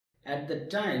At the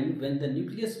time when the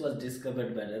nucleus was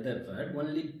discovered by Rutherford,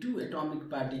 only two atomic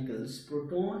particles,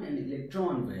 proton and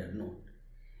electron, were known.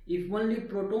 If only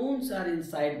protons are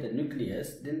inside the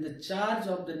nucleus, then the charge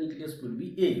of the nucleus would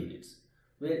be A units,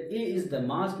 where A is the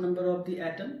mass number of the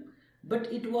atom.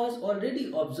 But it was already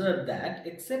observed that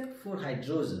except for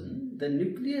hydrogen, the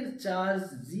nuclear charge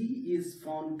Z is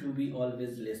found to be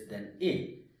always less than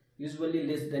A, usually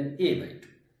less than A by 2.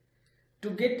 To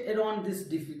get around this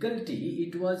difficulty,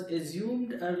 it was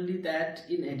assumed early that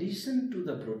in addition to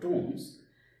the protons,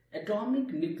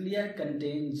 atomic nuclei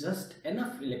contain just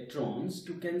enough electrons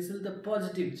to cancel the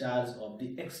positive charge of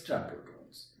the extra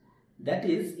protons. That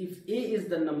is, if A is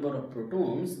the number of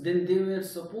protons, then they were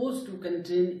supposed to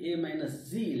contain A minus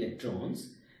Z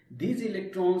electrons. These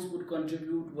electrons would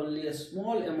contribute only a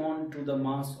small amount to the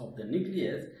mass of the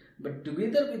nucleus, but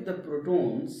together with the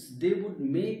protons, they would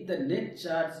make the net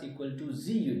charge equal to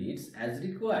Z units as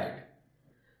required.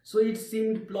 So it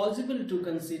seemed plausible to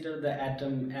consider the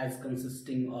atom as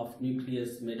consisting of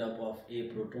nucleus made up of A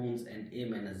protons and A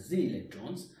minus Z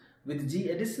electrons, with G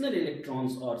additional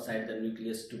electrons outside the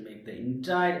nucleus to make the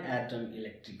entire atom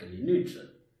electrically neutral.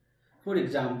 For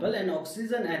example, an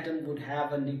oxygen atom would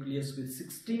have a nucleus with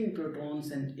 16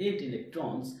 protons and 8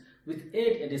 electrons, with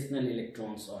 8 additional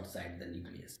electrons outside the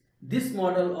nucleus. This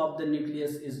model of the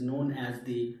nucleus is known as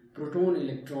the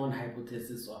proton-electron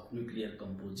hypothesis of nuclear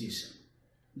composition.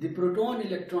 The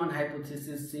proton-electron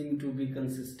hypothesis seemed to be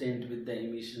consistent with the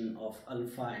emission of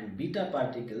alpha and beta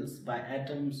particles by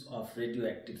atoms of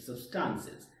radioactive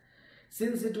substances.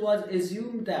 Since it was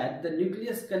assumed that the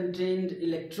nucleus contained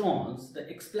electrons, the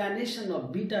explanation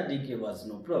of beta decay was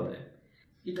no problem.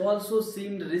 It also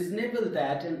seemed reasonable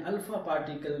that an alpha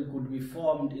particle could be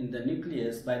formed in the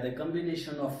nucleus by the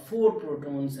combination of 4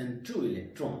 protons and 2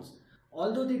 electrons.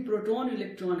 Although the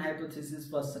proton-electron hypothesis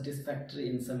was satisfactory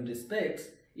in some respects,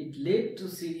 it led to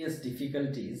serious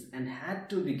difficulties and had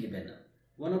to be given up.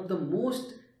 One of the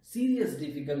most serious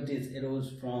difficulties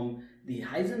arose from the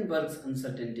Heisenberg's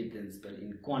uncertainty principle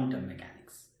in quantum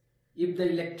mechanics. If the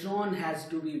electron has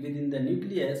to be within the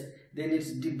nucleus, then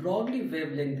its de Broglie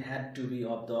wavelength had to be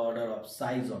of the order of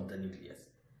size of the nucleus.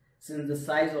 Since the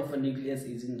size of a nucleus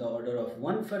is in the order of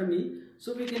 1 Fermi,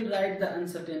 so we can write the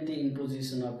uncertainty in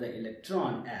position of the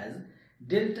electron as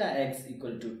delta x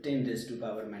equal to 10 raised to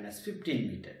power minus 15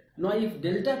 meter. Now if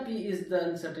delta p is the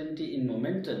uncertainty in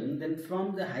momentum, then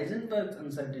from the Heisenberg's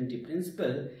uncertainty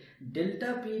principle,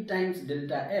 delta p times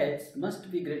delta x must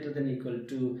be greater than equal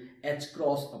to h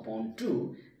cross upon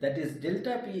 2. That is,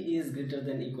 delta p is greater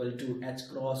than equal to h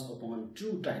cross upon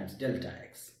 2 times delta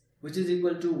x, which is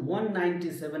equal to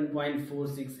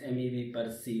 197.46 MeV per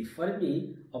C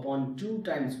Fermi upon 2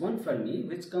 times 1 Fermi,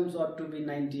 which comes out to be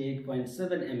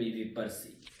 98.7 MeV per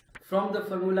C. From the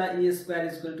formula E square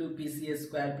is equal to Pc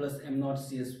square plus m0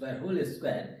 c square whole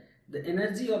square, the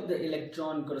energy of the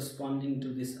electron corresponding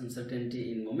to this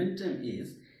uncertainty in momentum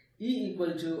is E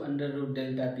equal to under root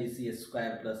delta Pc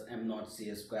square plus m0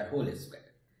 c square whole square.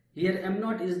 Here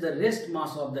m0 is the rest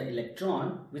mass of the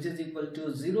electron, which is equal to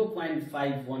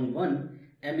 0.511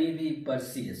 MeV per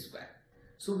C square.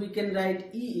 So we can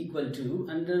write E equal to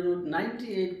under root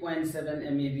 98.7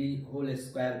 MeV whole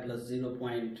square plus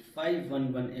 0.511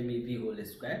 MeV whole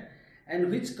square, and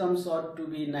which comes out to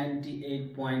be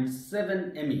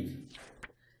 98.7 MeV.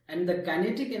 And the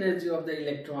kinetic energy of the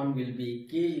electron will be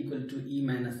K equal to E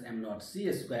minus m0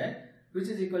 c square, which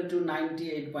is equal to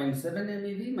 98.7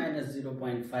 MeV minus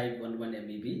 0.511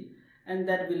 MeV, and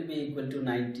that will be equal to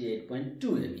 98.2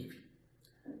 MeV.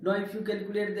 Now if you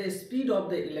calculate the speed of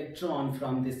the electron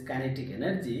from this kinetic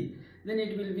energy, then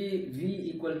it will be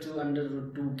V equal to under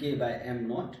root 2K by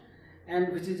m0,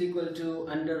 and which is equal to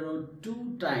under root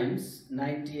 2 times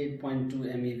 98.2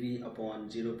 MeV upon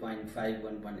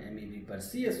 0.511 MeV per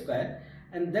C square,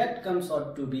 and that comes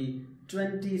out to be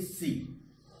 20 C.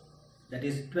 That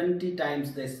is 20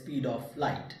 times the speed of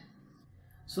light.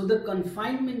 So the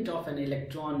confinement of an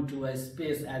electron to a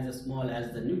space as small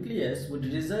as the nucleus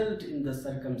would result in the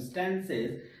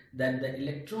circumstances that the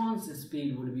electron's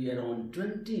speed would be around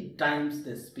 20 times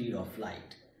the speed of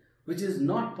light, which is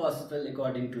not possible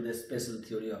according to the special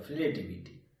theory of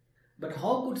relativity. But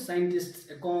how could scientists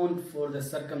account for the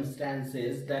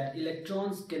circumstances that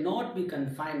electrons cannot be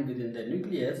confined within the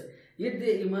nucleus, yet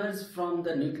they emerge from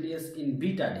the nucleus in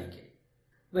beta decay?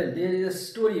 Well, there is a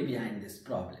story behind this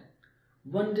problem.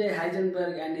 One day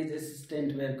Heisenberg and his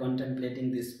assistant were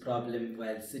contemplating this problem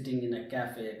while sitting in a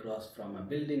cafe across from a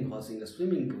building housing a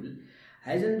swimming pool.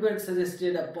 Heisenberg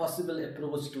suggested a possible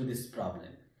approach to this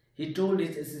problem. He told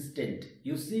his assistant,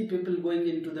 "You see people going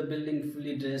into the building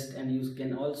fully dressed, and you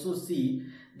can also see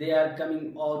they are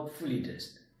coming out fully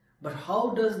dressed. But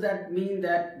how does that mean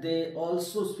that they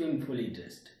also swim fully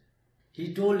dressed?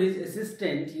 He told his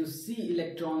assistant, you see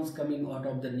electrons coming out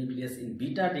of the nucleus in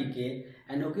beta decay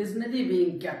and occasionally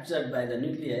being captured by the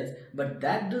nucleus, but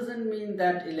that doesn't mean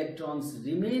that electrons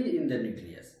remain in the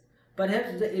nucleus.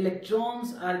 Perhaps the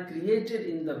electrons are created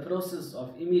in the process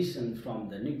of emission from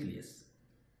the nucleus.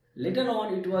 Later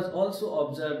on, it was also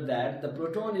observed that the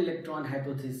proton-electron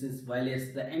hypothesis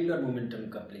violates the angular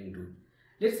momentum coupling rule.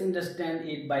 Let's understand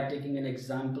it by taking an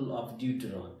example of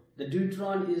deuteron. The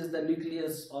deuteron is the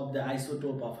nucleus of the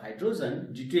isotope of hydrogen,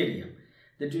 deuterium.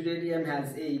 The deuterium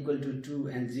has A equal to 2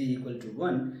 and Z equal to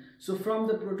 1. So from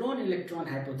the proton-electron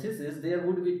hypothesis, there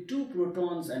would be 2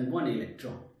 protons and 1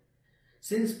 electron.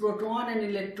 Since proton and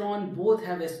electron both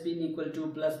have a spin equal to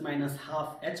plus minus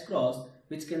half h cross,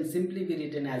 which can simply be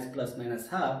written as plus minus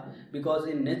half, because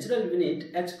in natural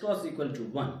unit h cross equal to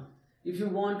 1. If you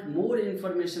want more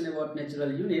information about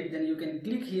natural unit, then you can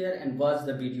click here and watch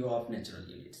the video of natural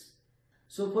units.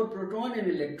 So for proton and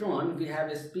electron, we have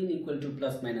a spin equal to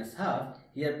plus minus half.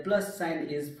 Here plus sign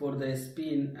is for the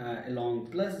spin along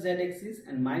plus z-axis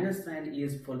and minus sign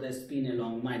is for the spin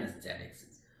along minus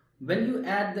z-axis. When you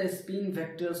add the spin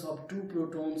vectors of 2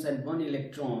 protons and 1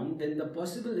 electron, then the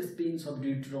possible spins of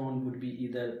deuteron would be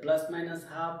either plus minus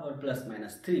half or plus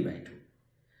minus 3 by 2.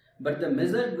 But the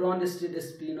measured ground state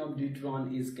spin of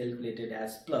deuteron is calculated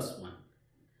as plus 1.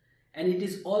 And it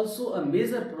is also a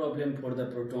major problem for the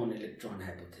proton-electron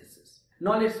hypothesis.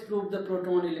 Now let's prove the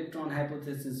proton-electron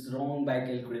hypothesis wrong by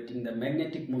calculating the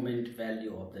magnetic moment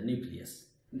value of the nucleus.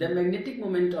 The magnetic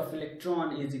moment of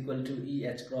electron is equal to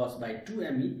EH cross by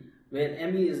 2me,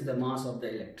 where me is the mass of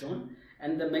the electron,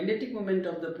 and the magnetic moment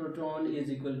of the proton is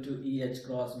equal to EH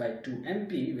cross by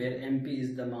 2mp, where mp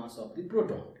is the mass of the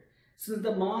proton. Since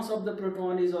the mass of the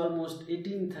proton is almost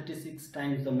 1836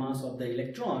 times the mass of the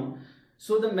electron,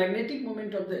 so the magnetic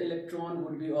moment of the electron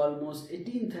would be almost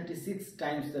 1836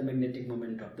 times the magnetic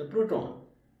moment of the proton.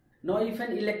 Now if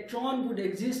an electron would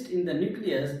exist in the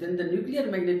nucleus, then the nuclear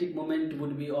magnetic moment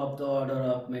would be of the order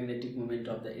of magnetic moment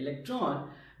of the electron,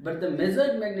 but the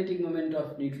measured magnetic moment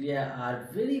of nuclei are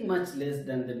very much less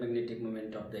than the magnetic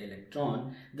moment of the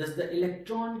electron. Thus the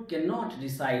electron cannot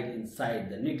reside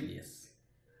inside the nucleus.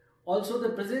 Also, the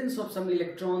presence of some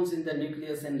electrons in the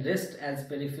nucleus and rest as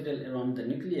peripheral around the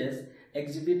nucleus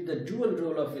exhibit the dual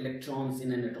role of electrons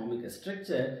in an atomic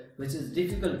structure, which is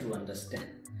difficult to understand.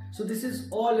 So this is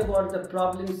all about the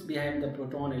problems behind the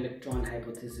proton-electron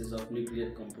hypothesis of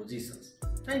nuclear compositions.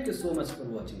 Thank you so much for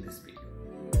watching this video.